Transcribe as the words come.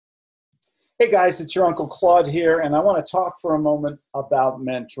Hey guys, it's your Uncle Claude here, and I want to talk for a moment about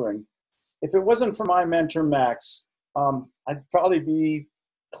mentoring. If it wasn't for my mentor, Max, I'd probably be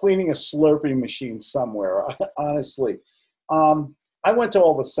cleaning a Slurpee machine somewhere, honestly. I went to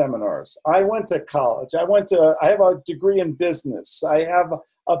all the seminars. I went to college. I have a degree in business. I have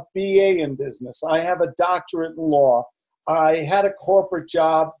a BA in business. I have a doctorate in law. I had a corporate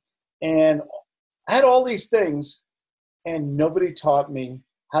job, and I had all these things, and nobody taught me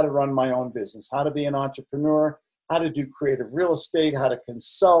how to run my own business, how to be an entrepreneur, how to do creative real estate, how to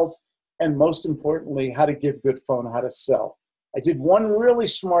consult, and most importantly, how to give good phone, how to sell. I did one really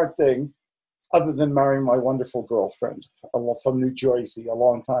smart thing other than marrying my wonderful girlfriend from New Jersey a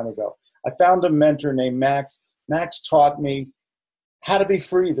long time ago. I found a mentor named Max. Max taught me how to be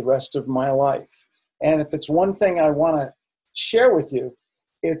free the rest of my life. And if it's one thing I want to share with you,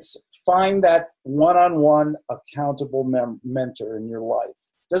 it's find that one-on-one accountable mentor in your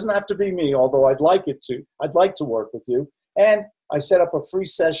life. Doesn't have to be me, although I'd like it to. I'd like to work with you. And I set up a free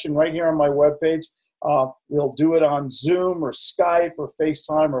session right here on my webpage. We'll do it on Zoom or Skype or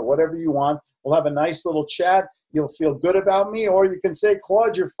FaceTime or whatever you want. We'll have a nice little chat. You'll feel good about me, or you can say,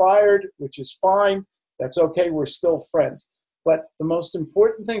 Claude, you're fired, which is fine. That's okay. We're still friends. But the most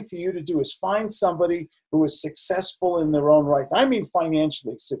important thing for you to do is find somebody who is successful in their own right. I mean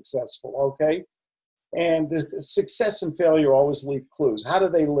financially successful, okay? And the success and failure always leave clues. How do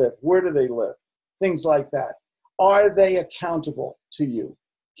they live? Where do they live? Things like that. Are they accountable to you?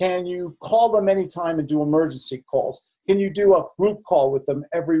 Can you call them anytime and do emergency calls? Can you do a group call with them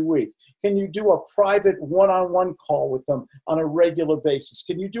every week? Can you do a private one-on-one call with them on a regular basis?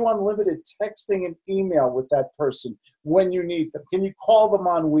 Can you do unlimited texting and email with that person when you need them? Can you call them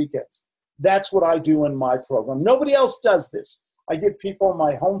on weekends? That's what I do in my program. Nobody else does this. I give people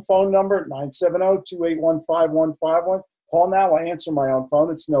my home phone number, 970-281-5151. Call now. I answer my own phone.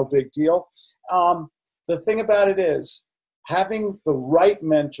 It's no big deal. The thing about it is, having the right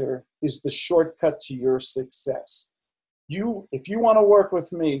mentor is the shortcut to your success. If you want to work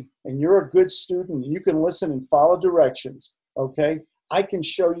with me and you're a good student, you can listen and follow directions, okay? I can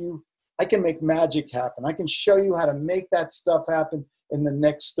show you, I can make magic happen. I can show you how to make that stuff happen in the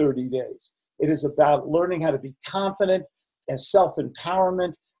next 30 days. It is about learning how to be confident and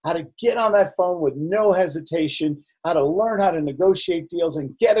self-empowerment, how to get on that phone with no hesitation, how to learn how to negotiate deals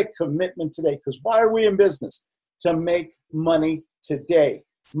and get a commitment today. Because why are we in business? To make money today.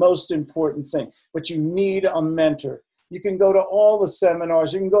 Most important thing. But you need a mentor. You can go to all the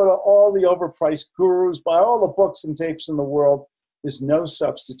seminars. You can go to all the overpriced gurus, buy all the books and tapes in the world. There's no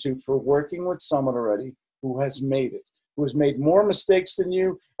substitute for working with someone already who has made it, who has made more mistakes than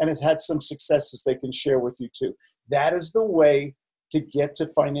you and has had some successes they can share with you too. That is the way to get to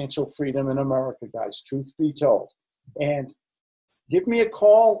financial freedom in America, guys, truth be told. And give me a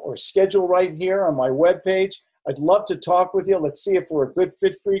call or schedule right here on my webpage. I'd love to talk with you. Let's see if we're a good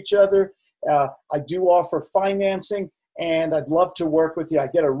fit for each other. I do offer financing, and I'd love to work with you. I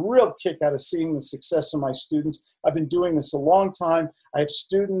get a real kick out of seeing the success of my students. I've been doing this a long time. I have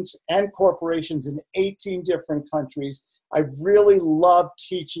students and corporations in 18 different countries. I really love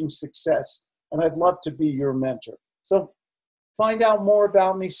teaching success, and I'd love to be your mentor. So find out more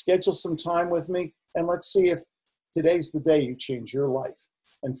about me, schedule some time with me, and let's see if today's the day you change your life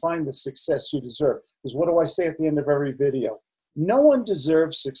and find the success you deserve. Because what do I say at the end of every video? No one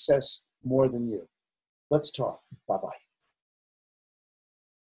deserves success more than you. Let's talk. Bye-bye.